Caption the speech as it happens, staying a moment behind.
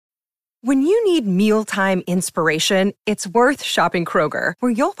When you need mealtime inspiration, it's worth shopping Kroger,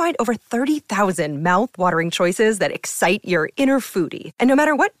 where you'll find over 30,000 mouth-watering choices that excite your inner foodie. And no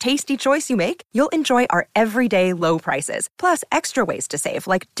matter what tasty choice you make, you'll enjoy our everyday low prices, plus extra ways to save,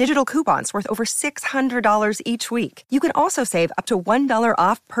 like digital coupons worth over $600 each week. You can also save up to $1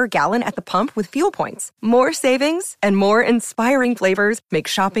 off per gallon at the pump with fuel points. More savings and more inspiring flavors make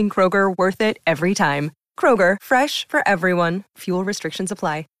shopping Kroger worth it every time. Kroger, fresh for everyone. Fuel restrictions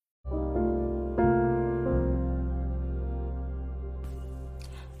apply.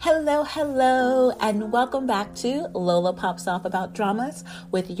 Hello, and welcome back to Lola Pops Off About Dramas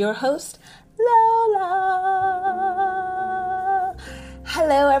with your host, Lola.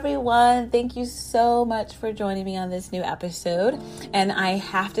 Hello, everyone. Thank you so much for joining me on this new episode. And I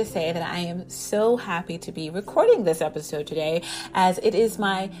have to say that I am so happy to be recording this episode today, as it is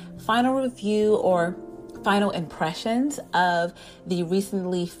my final review or final impressions of the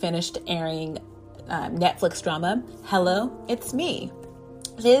recently finished airing Netflix drama, Hello, It's Me.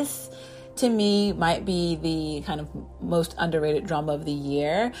 This, to me, might be the kind of most underrated drama of the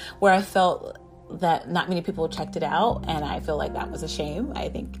year, where I felt that not many people checked it out, and I feel like that was a shame. I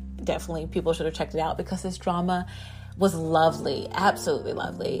think definitely people should have checked it out, because this drama was lovely, absolutely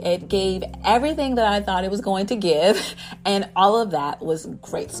lovely. It gave everything that I thought it was going to give, and all of that was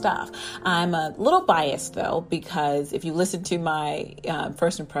great stuff. I'm a little biased, though, because if you listen to my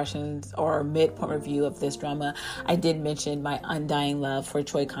first impressions or midpoint review of this drama, I did mention my undying love for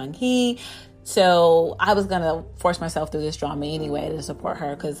Choi Kang-hee. So I was going to force myself through this drama anyway to support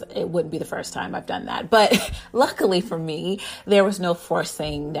her, because it wouldn't be the first time I've done that. But luckily for me, there was no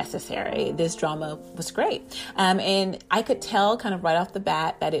forcing necessary. This drama was great. And I could tell kind of right off the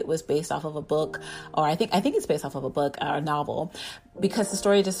bat that it was based off of a book, or I think it's based off of a book or a novel, because the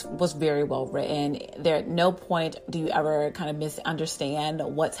story just was very well written. There at no point do you ever kind of misunderstand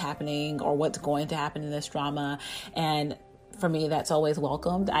what's happening or what's going to happen in this drama. And for me, that's always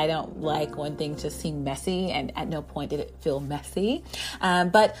welcomed. I don't like when things just seem messy, and at no point did it feel messy.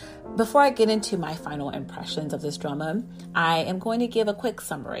 But before I get into my final impressions of this drama, I am going to give a quick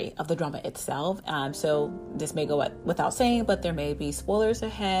summary of the drama itself. So this may go without saying, but there may be spoilers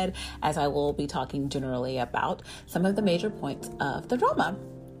ahead, as I will be talking generally about some of the major points of the drama.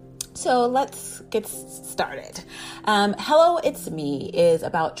 So let's get started. Hello, It's Me is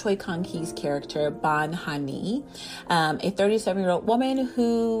about Choi Kang-hee's character, Ban Ha-nee, a 37-year-old woman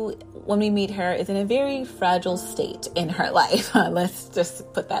who, when we meet her, is in a very fragile state in her life. Let's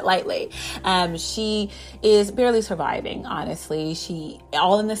just put that lightly. She is barely surviving, honestly. She,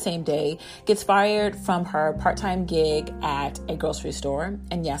 all in the same day, gets fired from her part-time gig at a grocery store.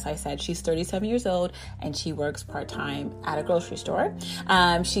 And yes, I said she's 37 years old and she works part-time at a grocery store.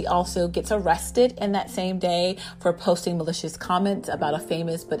 She also gets arrested in that same day for posting malicious comments about a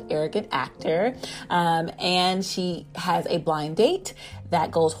famous but arrogant actor. And she has a blind date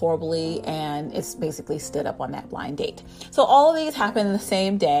that goes horribly, and it's basically stood up on that blind date. So all of these happen in the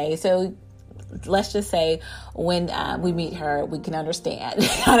same day. So let's just say when we meet her, we can understand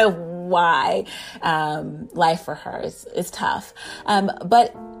kind of why life for her is tough.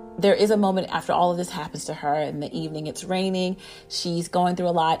 But there is a moment after all of this happens to her in the evening. It's raining. She's going through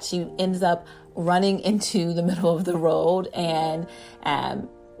a lot. She ends up running into the middle of the road and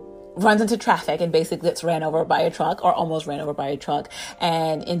runs into traffic and basically gets ran over by a truck, or almost ran over by a truck,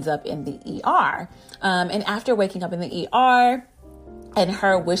 and ends up in the ER. And after waking up in the ER, and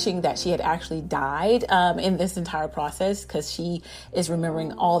her wishing that she had actually died in this entire process, because she is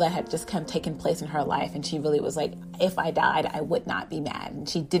remembering all that had just kind of taken place in her life. And she really was like, if I died, I would not be mad. And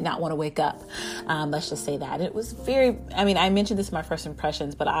she did not want to wake up. Let's just say that. It was very, I mean, I mentioned this in my first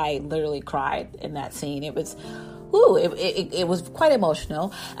impressions, but I literally cried in that scene. It was, it was quite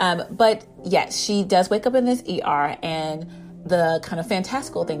emotional. But yes, she does wake up in this ER, and the kind of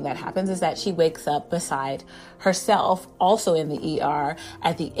fantastical thing that happens is that she wakes up beside herself, also in the ER,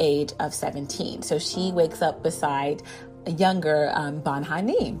 at the age of 17. So she wakes up beside a younger Ban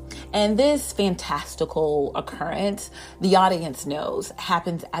Ha-nee. And this fantastical occurrence, the audience knows,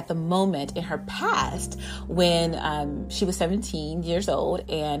 happens at the moment in her past when she was 17 years old,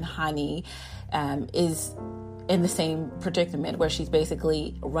 and Ha-nee is in the same predicament where she's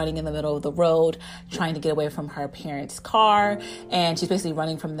basically running in the middle of the road, trying to get away from her parents' car, and she's basically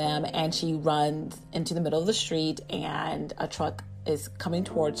running from them, and she runs into the middle of the street, and a truck is coming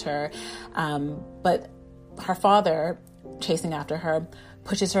towards her, but her father, chasing after her,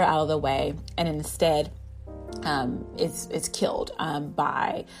 pushes her out of the way, and instead is killed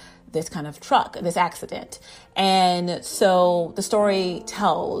by this kind of truck, this accident. And so the story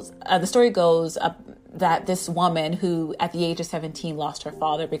goes up that this woman who at the age of 17 lost her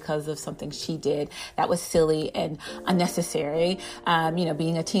father because of something she did that was silly and unnecessary,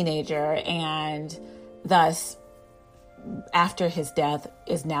 being a teenager, and thus after his death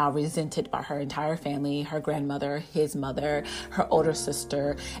is now resented by her entire family, her grandmother, his mother, her older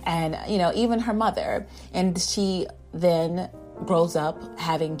sister, and, even her mother. And she then grows up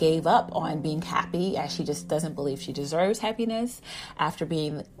having gave up on being happy, as she just doesn't believe she deserves happiness after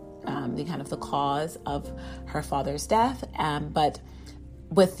being the cause of her father's death. But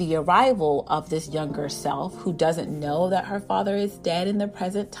with the arrival of this younger self who doesn't know that her father is dead in the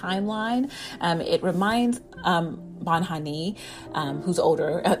present timeline, it reminds Banhani, who's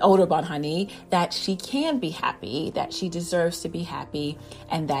older Banhani, that she can be happy, that she deserves to be happy,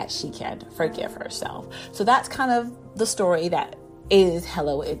 and that she can forgive herself. So that's kind of the story that is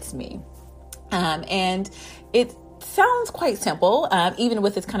Hello, It's Me. And it sounds quite simple, even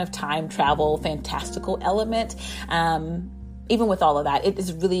with this kind of time travel fantastical element. Even with all of that, it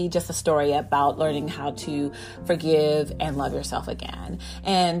is really just a story about learning how to forgive and love yourself again.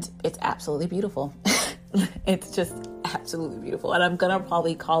 And it's absolutely beautiful. It's just absolutely beautiful. And I'm going to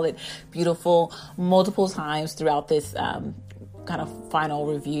probably call it beautiful multiple times throughout this kind of final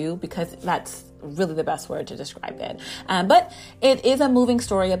review, because that's really the best word to describe it. But it is a moving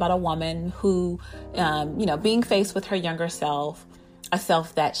story about a woman who, being faced with her younger self, a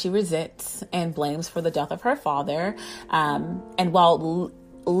self that she resents and blames for the death of her father. And while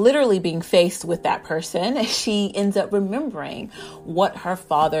literally being faced with that person, she ends up remembering what her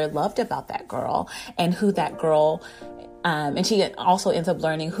father loved about that girl and who that girl, and she also ends up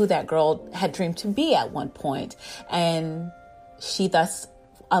learning who that girl had dreamed to be at one point. And she thus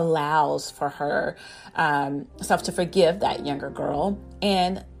allows for her self to forgive that younger girl.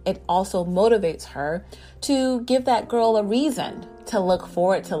 And it also motivates her to give that girl a reason to look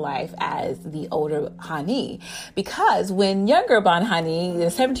forward to life as the older Hani. Because when younger Banhani, the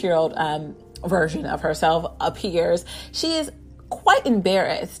 17-year-old version of herself, appears, she is quite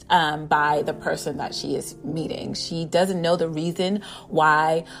embarrassed by the person that she is meeting. She doesn't know the reason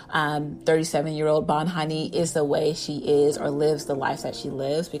why 37-year-old Banhani is the way she is or lives the life that she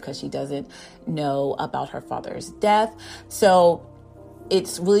lives, because she doesn't know about her father's death. So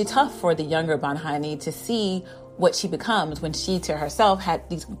it's really tough for the younger Banhani to see what she becomes when she to herself had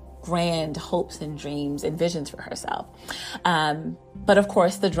these grand hopes and dreams and visions for herself. But of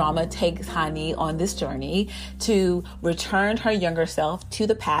course, the drama takes Hani on this journey to return her younger self to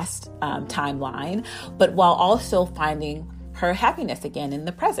the past timeline, but while also finding her happiness again in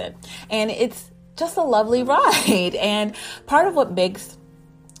the present. And it's just a lovely ride. And part of what makes,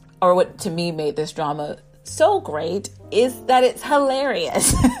 or what to me made this drama so great, is that it's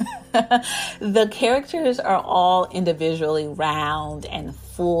hilarious. The characters are all individually round and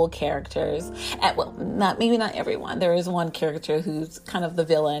full characters. Maybe not everyone. There is one character who's kind of the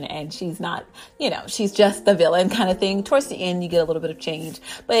villain, and she's not, she's just the villain kind of thing. Towards the end, you get a little bit of change,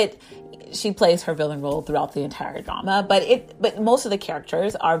 but she plays her villain role throughout the entire drama. But most of the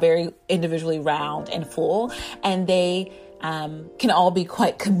characters are very individually round and full, and they can all be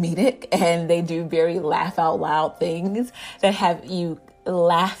quite comedic, and they do very laugh out loud things that have you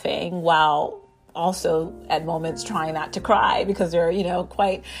laughing while also at moments trying not to cry, because there are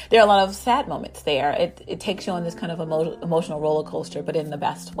a lot of sad moments there. It takes you on this kind of emotional roller coaster, but in the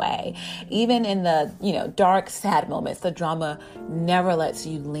best way. Even in the dark, sad moments, the drama never lets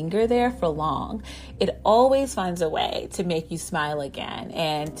you linger there for long. It always finds a way to make you smile again.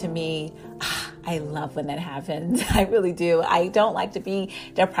 And to me, I love when that happens. I really do. I don't like to be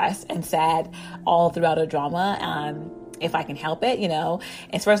depressed and sad all throughout a drama. If I can help it,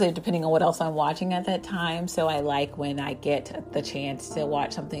 especially depending on what else I'm watching at that time. So I like when I get the chance to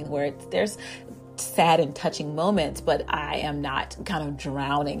watch something where there's sad and touching moments, but I am not kind of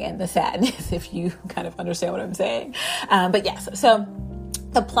drowning in the sadness, if you kind of understand what I'm saying. But yes, so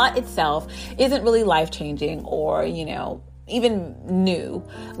the plot itself isn't really life-changing or, even new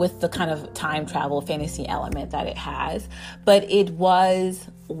with the kind of time travel fantasy element that it has, but it was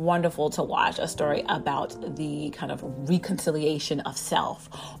wonderful to watch a story about the kind of reconciliation of self,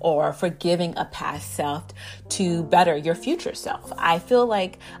 or forgiving a past self to better your future self. I feel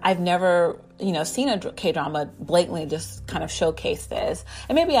like I've never, seen a K-drama blatantly just kind of showcase this.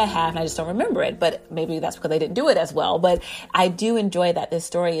 And maybe I have and I just don't remember it, but maybe that's because they didn't do it as well. But I do enjoy that this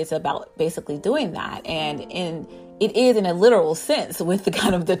story is about basically doing that. And it is in a literal sense with the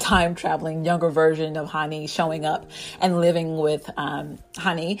kind of the time traveling younger version of Hani showing up and living with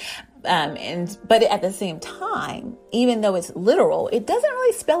Hani. But at the same time, even though it's literal, it doesn't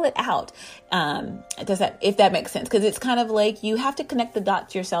really spell it out. If that makes sense, because it's kind of like you have to connect the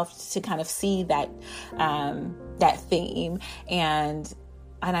dots yourself to kind of see that theme. And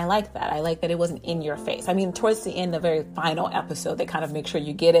I like that. I like that it wasn't in your face. I mean, towards the end, the very final episode, they kind of make sure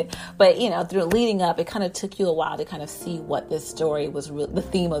you get it. But, through leading up, it kind of took you a while to kind of see what this story was, the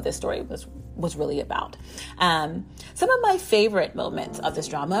theme of this story was really about. Some of my favorite moments of this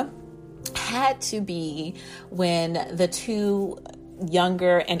drama had to be when the two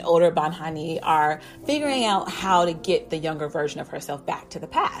younger and older Ban Hani are figuring out how to get the younger version of herself back to the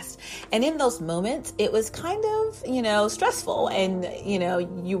past. And in those moments, it was kind of, stressful, and,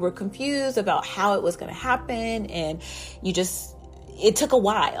 you were confused about how it was going to happen, and it took a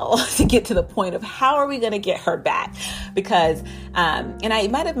while to get to the point of how are we going to get her back? Because, and I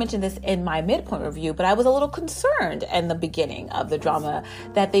might have mentioned this in my midpoint review, but I was a little concerned in the beginning of the drama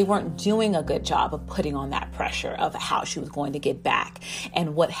that they weren't doing a good job of putting on that pressure of how she was going to get back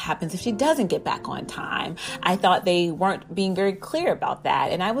and what happens if she doesn't get back on time. I thought they weren't being very clear about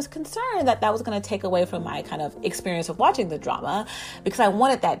that. And I was concerned that that was going to take away from my kind of experience of watching the drama, because I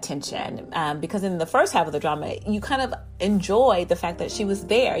wanted that tension. Because in the first half of the drama, you kind of enjoyed the fact that she was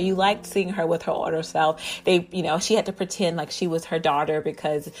there. You liked seeing her with her older self. She had to pretend like she was her daughter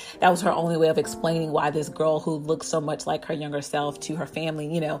because that was her only way of explaining why this girl who looked so much like her younger self to her family,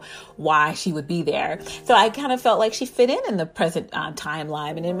 why she would be there. So I kind of felt like she fit in the present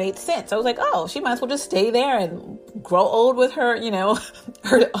timeline, and it made sense. I was like, oh, she might as well just stay there and grow old with her,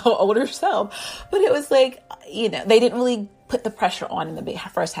 her older self. But it was like, they didn't really put the pressure on in the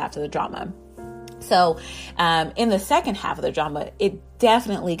first half of the drama. So in the second half of the drama, it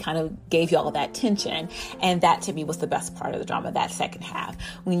definitely kind of gave you all that tension. And that to me was the best part of the drama, that second half,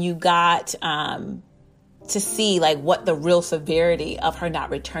 when you got to see like what the real severity of her not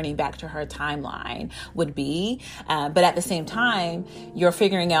returning back to her timeline would be. But at the same time, you're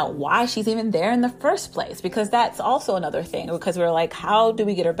figuring out why she's even there in the first place, because that's also another thing, because we're like, how do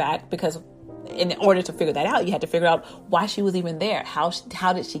we get her back? Because in order to figure that out, you had to figure out why she was even there. How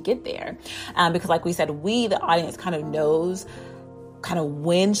did she get there? Because like we said, the audience kind of knows kind of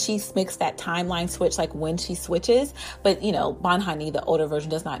when she makes that timeline switch, like when she switches. But, Ban Hani, the older version,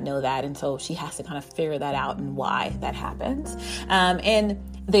 does not know that. And so she has to kind of figure that out and why that happens. And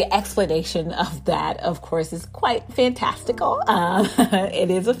the explanation of that, of course, is quite fantastical.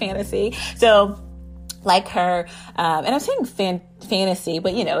 It is a fantasy. So like her, and I'm saying fantasy,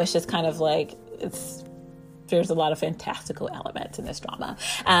 but it's just kind of like, there's a lot of fantastical elements in this drama.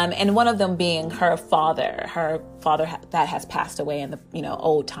 And one of them being her father that has passed away in the,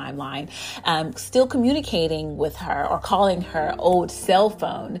 old timeline, still communicating with her or calling her old cell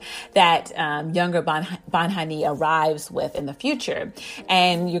phone that younger Ban Hani arrives with in the future.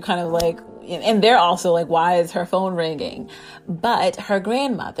 And you're kind of like, and they're also like, why is her phone ringing? But her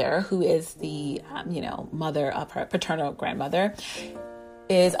grandmother, who is the, mother of her paternal grandmother,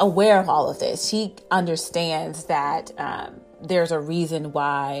 is aware of all of this. She understands that there's a reason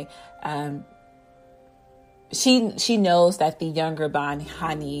why she knows that the younger Ban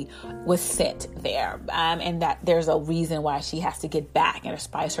Hani was sent there, and that there's a reason why she has to get back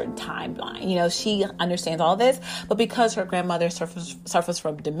by a certain timeline. She understands all this, but because her grandmother suffers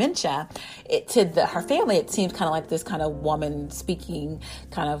from dementia, her family, it seems kind of like this kind of woman speaking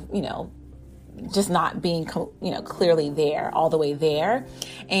kind of, just not being, clearly there, all the way there.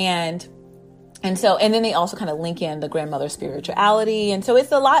 And then they also kind of link in the grandmother's spirituality. And so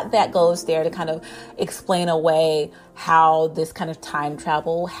it's a lot that goes there to kind of explain away how this kind of time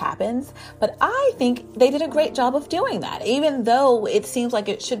travel happens. But I think they did a great job of doing that, even though it seems like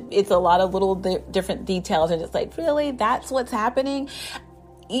it's a lot of little different details. And it's like, really, that's what's happening?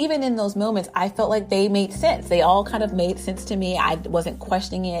 Even in those moments, I felt like they made sense. They all kind of made sense to me. I wasn't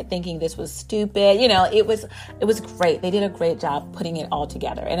questioning it, thinking this was stupid. It was great. They did a great job putting it all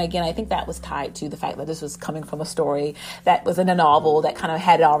together. And again, I think that was tied to the fact that this was coming from a story that was in a novel that kind of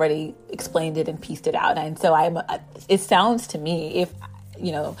had already explained it and pieced it out. And so it sounds to me, if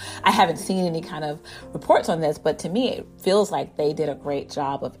I haven't seen any kind of reports on this, but to me, it feels like they did a great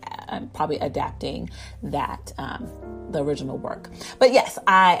job of probably adapting that, the original work. But yes,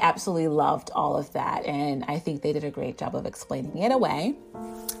 I absolutely loved all of that. And I think they did a great job of explaining it away.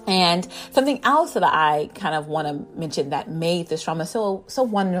 And something else that I kind of want to mention that made this drama so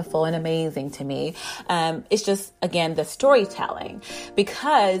wonderful and amazing to me, is just, again, the storytelling,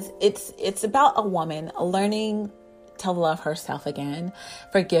 because it's about a woman learning to love herself again,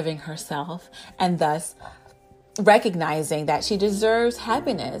 forgiving herself, and thus recognizing that she deserves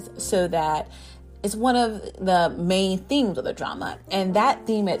happiness, so that it's one of the main themes of the drama. And that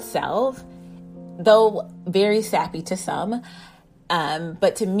theme itself, though very sappy to some,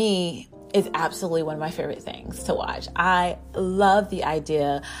 but to me, is absolutely one of my favorite things to watch. I love the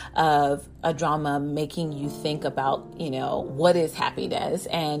idea of a drama making you think about, what is happiness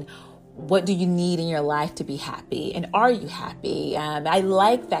and what do you need in your life to be happy, and are you happy? I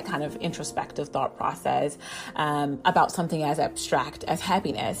like that kind of introspective thought process about something as abstract as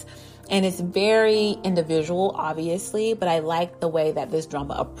happiness. And it's very individual, obviously, but I like the way that this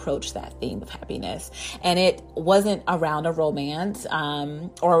drama approached that theme of happiness. And it wasn't around a romance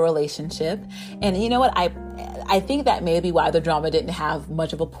or a relationship. And you know what? I think that may be why the drama didn't have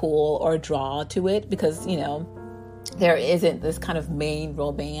much of a pull or draw to it, because, there isn't this kind of main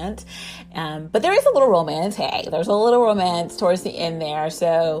romance. But there is a little romance. Hey, there's a little romance towards the end there.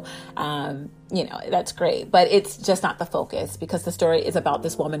 So, that's great. But it's just not the focus, because the story is about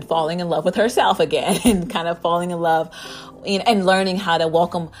this woman falling in love with herself again and kind of falling in love and learning how to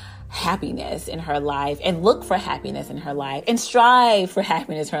welcome happiness in her life and look for happiness in her life and strive for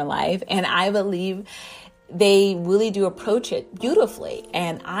happiness in her life. And I believe they really do approach it beautifully.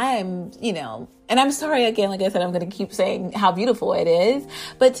 And I'm sorry again, like I said, I'm going to keep saying how beautiful it is,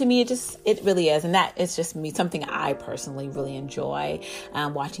 but to me, it really is. And that is just something I personally really enjoy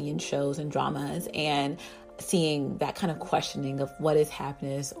watching in shows and dramas, and seeing that kind of questioning of what is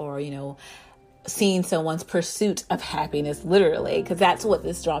happiness, or, seeing someone's pursuit of happiness, literally, because that's what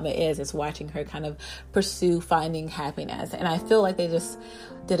this drama is. It's watching her kind of pursue finding happiness. And I feel like they just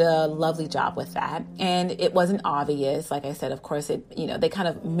did a lovely job with that. And it wasn't obvious. Like I said, of course, they kind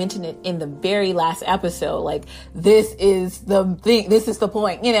of mentioned it in the very last episode, like, this is the thing, this is the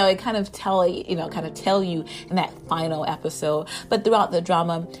point, it kind of tell you in that final episode. But throughout the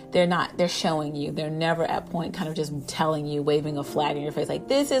drama, they're showing you, they're never at point kind of just telling you, waving a flag in your face, like,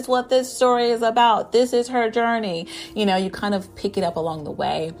 this is what this story is about. This is her journey. You kind of pick it up along the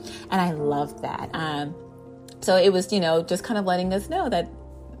way. And I love that. So it was, just kind of letting us know that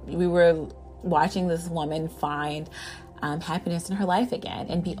we were watching this woman find happiness in her life again,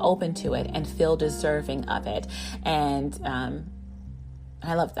 and be open to it and feel deserving of it. And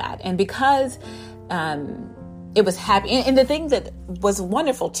I love that. And because it was happy, and the thing that was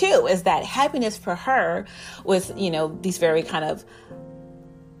wonderful too is that happiness for her was, these very kind of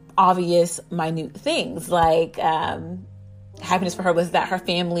obvious, minute things, like happiness for her was that her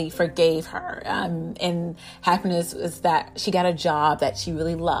family forgave her, and happiness was that she got a job that she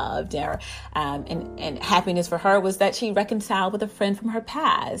really loved, and happiness for her was that she reconciled with a friend from her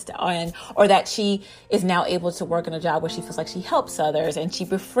past, or that she is now able to work in a job where she feels like she helps others, and she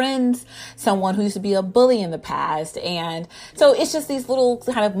befriends someone who used to be a bully in the past. And so it's just these little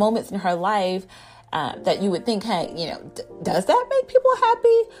kind of moments in her life that you would think, hey, does that make people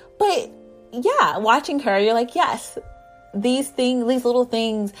happy? But yeah, watching her, you're like, yes, these little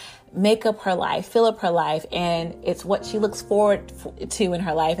things make up her life, fill up her life, and it's what she looks forward to in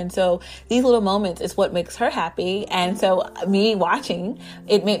her life. And so these little moments is what makes her happy. And so me watching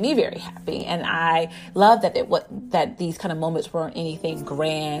it made me very happy. And I love that these kind of moments weren't anything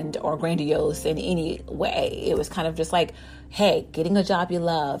grand or grandiose in any way. It was kind of just like, hey, getting a job you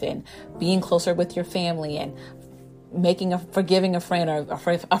love, and being closer with your family, and forgiving a friend, or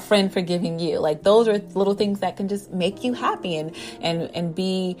a friend forgiving you. Like, those are little things that can just make you happy and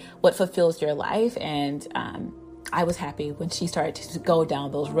be what fulfills your life. And I was happy when she started to go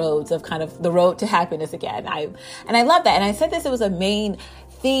down those roads of kind of the road to happiness again. I love that. And I said it was a main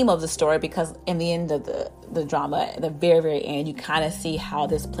theme of the story, because in the end of the drama, at the very, very end, you kind of see how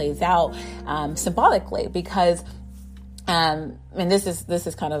this plays out symbolically, because and this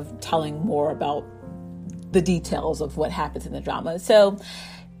is kind of telling more about the details of what happens in the drama. So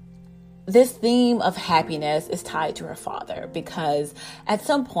this theme of happiness is tied to her father, because at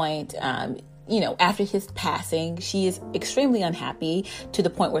some point, after his passing, she is extremely unhappy, to the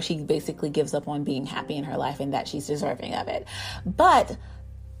point where she basically gives up on being happy in her life, and that she's deserving of it. But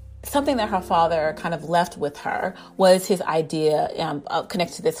something that her father kind of left with her was his idea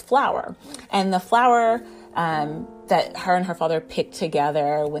connected to this flower. And the flower that her and her father picked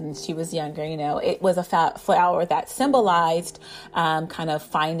together when she was younger, it was a flower that symbolized kind of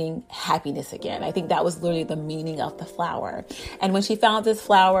finding happiness again. I think that was literally the meaning of the flower. And when she found this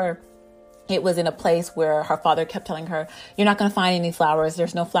flower, it was in a place where her father kept telling her, you're not going to find any flowers.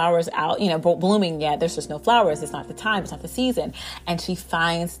 There's no flowers out, blooming yet. There's just no flowers. It's not the time. It's not the season. And she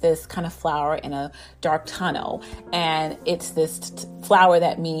finds this kind of flower in a dark tunnel. And it's this flower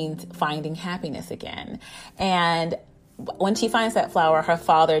that means finding happiness again. And when she finds that flower, her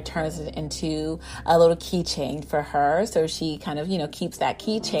father turns it into a little keychain for her. So she kind of, keeps that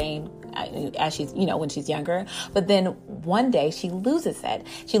keychain as she's, when she's younger. But then one day she loses it.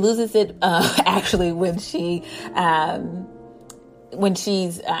 She loses it actually when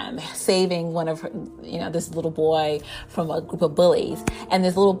she's saving one of her, this little boy from a group of bullies. And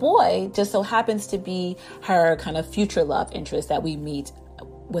this little boy just so happens to be her kind of future love interest that we meet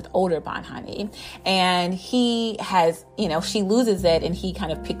with older Banhani. And he has, she loses it and he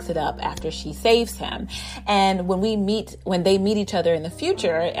kind of picks it up after she saves him. And when they meet each other in the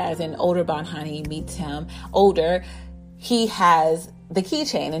future, as in older Banhani meets him older, he has the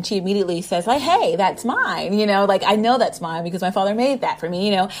keychain and she immediately says like, hey, that's mine. I know that's mine because my father made that for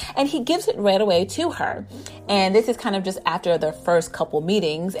me, and he gives it right away to her. And this is kind of just after the first couple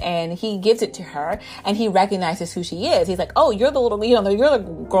meetings, and he gives it to her and he recognizes who she is. He's like, oh, you're the little, you're the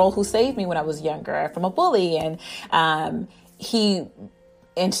girl who saved me when I was younger from a bully. And,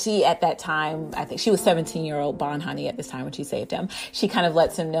 she, at that time, I think she was 17-year-old Banhani at this time when she saved him. She kind of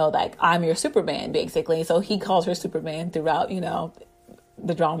lets him know, like, I'm your Superman, basically. So he calls her Superman throughout,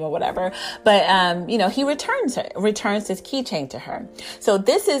 the drama, whatever. But, he returns this keychain to her. So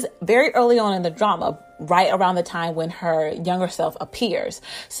this is very early on in the drama, right around the time when her younger self appears.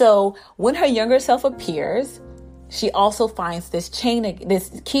 So when her younger self appears, she also finds this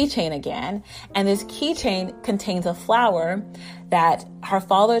keychain again, and this keychain contains a flower that her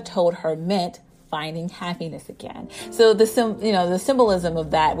father told her meant finding happiness again. So the symbolism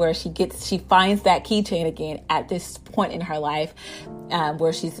of that, where she finds that keychain again at this point in her life,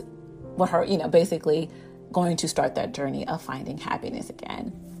 where she's basically going to start that journey of finding happiness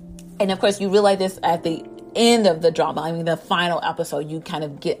again. And of course, you realize this at the end of the drama. I mean, the final episode, you kind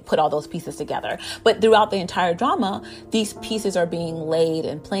of put all those pieces together. But throughout the entire drama, these pieces are being laid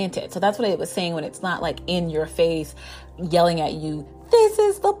and planted. So that's what I was saying when it's not like in your face, yelling at you, this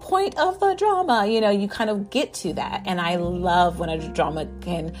is the point of the drama. You kind of get to that. And I love when a drama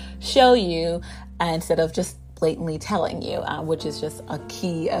can show you instead of just blatantly telling you, which is just a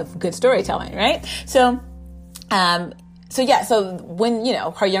key of good storytelling, right? So when,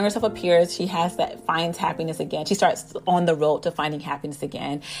 her younger self appears, she finds happiness again. She starts on the road to finding happiness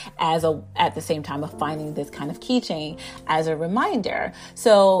again at the same time of finding this kind of keychain as a reminder.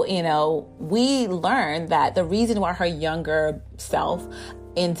 So, we learn that the reason why her younger self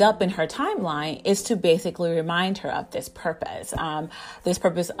ends up in her timeline is to basically remind her of this purpose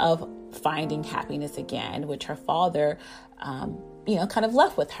of finding happiness again, which her father, kind of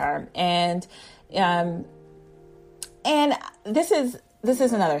left with her. And this is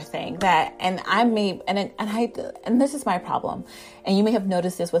another thing that, and this is my problem. And you may have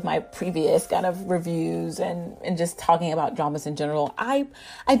noticed this with my previous kind of reviews and just talking about dramas in general. I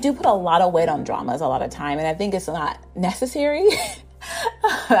do put a lot of weight on dramas a lot of time, and I think it's not necessary.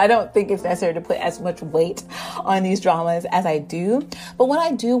 I don't think it's necessary to put as much weight on these dramas as I do. But when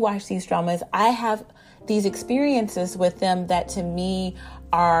I do watch these dramas, I have these experiences with them that to me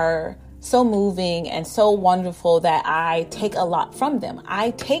are so moving and so wonderful that I take a lot from them.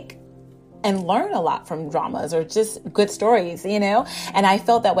 I take and learn a lot from dramas or just good stories, and I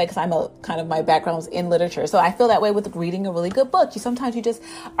felt that way because my background's in literature. So I feel that way with reading a really good book. Sometimes you just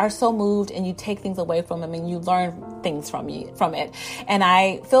are so moved and you take things away from them and you learn things from it. And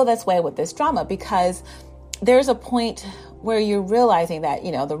I feel this way with this drama because there's a point where you're realizing that,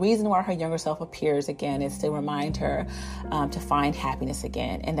 the reason why her younger self appears again is to remind her to find happiness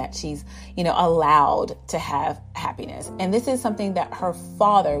again, and that she's, allowed to have happiness. And this is something that her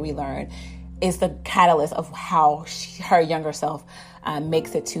father, we learn, is the catalyst of how her younger self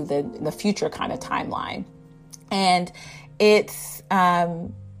makes it to the future kind of timeline. And it's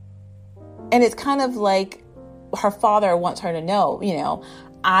kind of like her father wants her to know,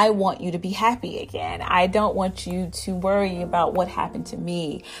 I want you to be happy again. I don't want you to worry about what happened to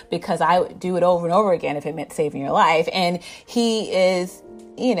me because I would do it over and over again if it meant saving your life. And he is,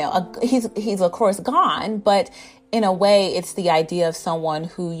 he's of course gone, but in a way, it's the idea of someone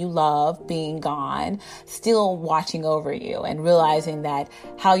who you love being gone, still watching over you and realizing that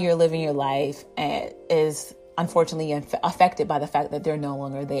how you're living your life is unfortunately affected by the fact that they're no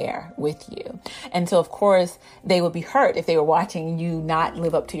longer there with you. And so, of course, they would be hurt if they were watching you not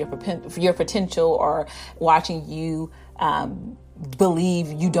live up to your potential or watching you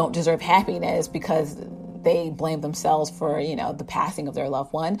believe you don't deserve happiness because they blame themselves for, the passing of their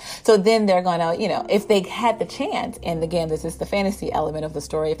loved one. So then they're going to, if they had the chance, and again, this is the fantasy element of the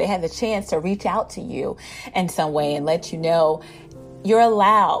story, if they had the chance to reach out to you in some way and let you know, you're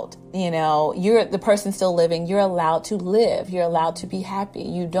allowed, you're the person still living. You're allowed to live. You're allowed to be happy.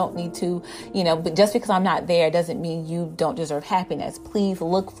 You don't need to, but just because I'm not there doesn't mean you don't deserve happiness. Please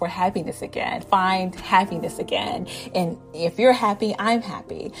look for happiness again. Find happiness again. And if you're happy, I'm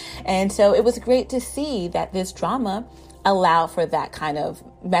happy. And so it was great to see that this drama allowed for that kind of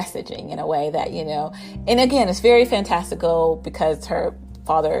messaging in a way that, and again, it's very fantastical because her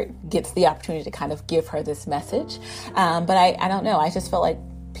father gets the opportunity to kind of give her this message. But I don't know. I just felt like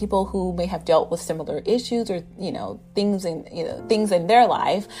people who may have dealt with similar issues or, things in their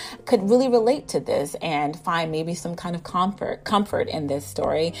life could really relate to this and find maybe some kind of comfort in this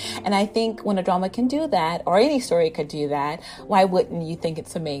story. And I think when a drama can do that, or any story could do that, why wouldn't you think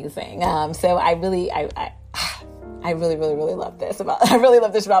it's amazing? So I really love this. I really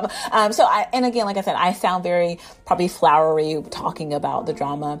love this drama. And again, like I said, I sound very probably flowery talking about the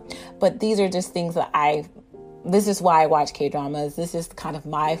drama, but these are just things that this is why I watch K-dramas. This is kind of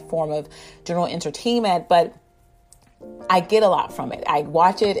my form of general entertainment, but I get a lot from it. I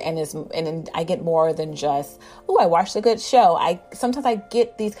watch it and I get more than just, I watched a good show. Sometimes I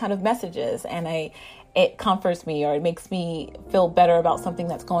get these kind of messages and it comforts me, or it makes me feel better about something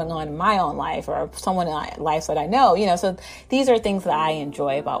that's going on in my own life or someone else's life that I know, so these are things that I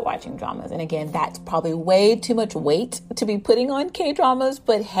enjoy about watching dramas. And again, that's probably way too much weight to be putting on K-dramas,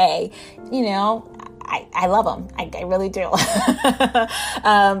 but hey, I love them. I really do.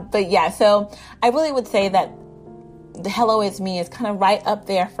 But yeah, so I really would say that the Hello, It's Me is kind of right up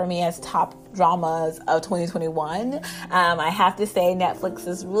there for me as top dramas of 2021. I have to say Netflix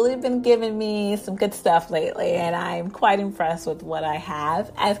has really been giving me some good stuff lately, and I'm quite impressed with what I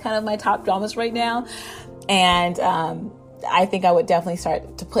have as kind of my top dramas right now. And I think I would definitely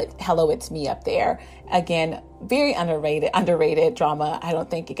start to put Hello, It's Me up there. Again, very underrated drama. I don't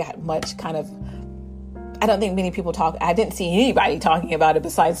think it got much I don't think many people I didn't see anybody talking about it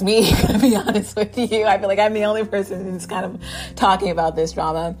besides me, to be honest with you. I feel like I'm the only person who's kind of talking about this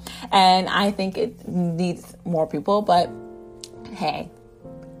drama. And I think it needs more people, but hey,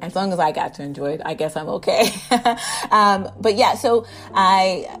 as long as I got to enjoy it, I guess I'm okay. But yeah, so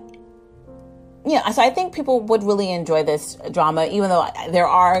so I think people would really enjoy this drama, even though there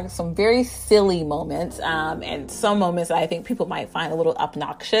are some very silly moments, and some moments that I think people might find a little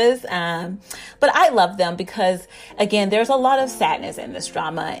obnoxious. But I love them because, again, there's a lot of sadness in this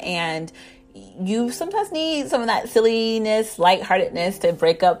drama, and you sometimes need some of that silliness, lightheartedness to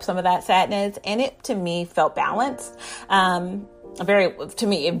break up some of that sadness. And it, to me, felt balanced.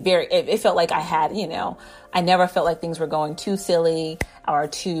 It felt like I had, I never felt like things were going too silly or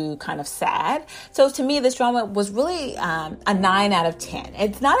too kind of sad. So to me, this drama was really a 9 out of 10.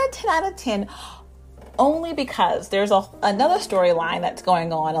 It's not a 10 out of 10 only because there's another storyline that's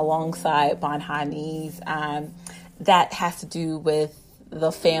going on alongside Ban Ha-nee's that has to do with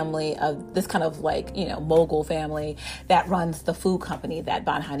the family of this kind of mogul family that runs the food company that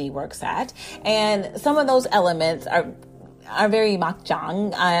Ban Ha-nee works at. And some of those elements are very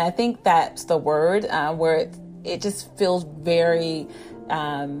makjang. I think that's the word, where it just feels very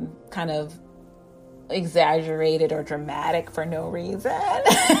kind of exaggerated or dramatic for no reason.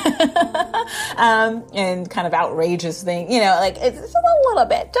 And kind of outrageous thing, it's just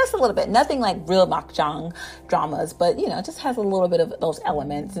a little bit, nothing like real makjang dramas, but it just has a little bit of those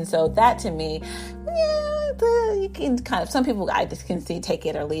elements. And so that, to me, you can kind of, some people I just can see take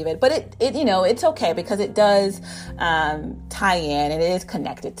it or leave it, but it it's okay because it does tie in and it is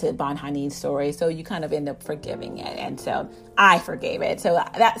connected to Ban Ha-nee's story, so you kind of end up forgiving it, and so I forgave it. So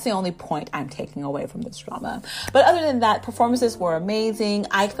that's the only point I'm taking away from this drama. But other than that, performances were amazing.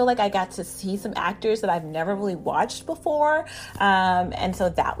 I feel like I got to see some actors that I've never really watched before, and so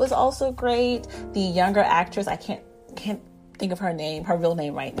that was also great. The younger actress, I can't think of her real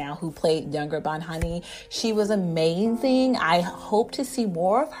name right now, who played younger Ban Ha-nee. She was amazing. I hope to see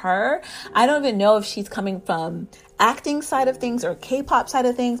more of her. I don't even know if she's coming from acting side of things or K-pop side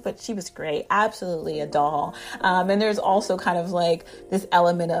of things, but she was great. Absolutely a doll. And there's also kind of like this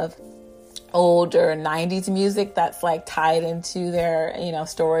element of older 90s music that's like tied into their,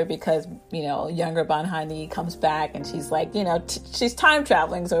 story, because, younger Ban Ha-nee comes back and she's like, she's time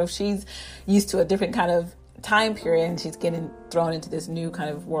traveling. So she's used to a different kind of time period and she's getting thrown into this new kind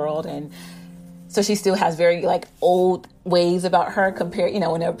of world, and so she still has very old ways about her compared,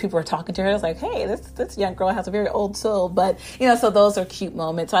 whenever people are talking to her, it's like, hey, this young girl has a very old soul. But so those are cute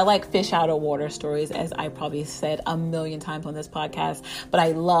moments. So I like fish out of water stories, as I probably said a million times on this podcast, but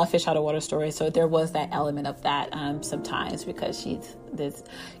I love fish out of water stories. So there was that element of that sometimes, because she's this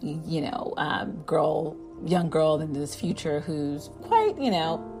young girl in this future who's quite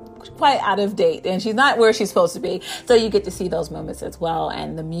quite out of date, and she's not where she's supposed to be. So you get to see those moments as well,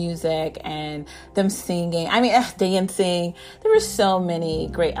 and the music and them singing. I mean, dancing. There were so many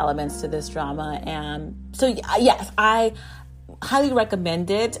great elements to this drama, and so yes, I highly recommend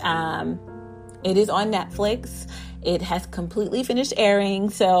it. It is on Netflix. It has completely finished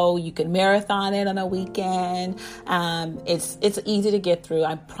airing, so you can marathon it on a weekend. It's easy to get through.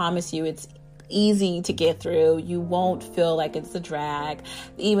 I promise you, it's easy to get through. You won't feel like it's a drag,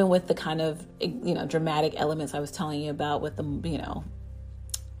 even with the kind of, dramatic elements I was telling you about with the,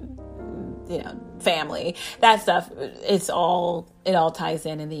 family, that stuff. It all ties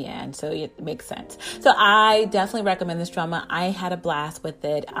in the end, so it makes sense. So I definitely recommend this drama. I had a blast with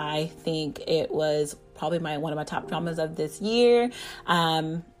it. I think it was probably one of my top dramas of this year.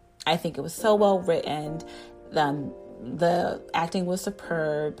 I think it was so well written. The acting was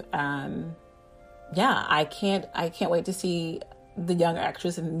superb. I can't wait to see the young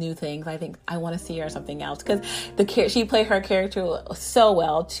actress in new things. I think I want to see her in something else, because she played her character so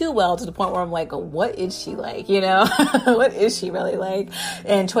well, too well, to the point where I'm like, what is she like? What is she really like?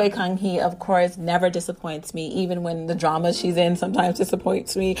 And Choi Kang-hee, of course, never disappoints me. Even when the drama she's in sometimes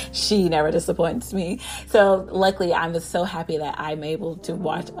disappoints me, she never disappoints me. So luckily, I'm just so happy that I'm able to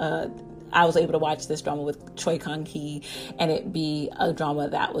watch I was able to watch this drama with Choi Kang-hee and it be a drama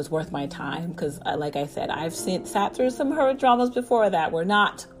that was worth my time, because like I said, I've sat through some of her dramas before that were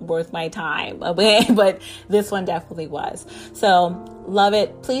not worth my time, but this one definitely was. So love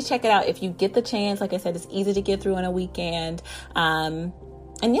it. Please check it out if you get the chance. Like I said, it's easy to get through on a weekend.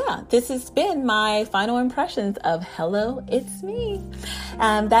 And yeah, this has been my final impressions of Hello, It's Me.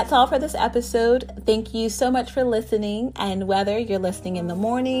 That's all for this episode. Thank you so much for listening. And whether you're listening in the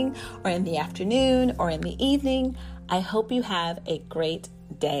morning or in the afternoon or in the evening, I hope you have a great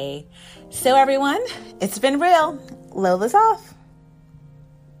day. So everyone, it's been real. Lola's off.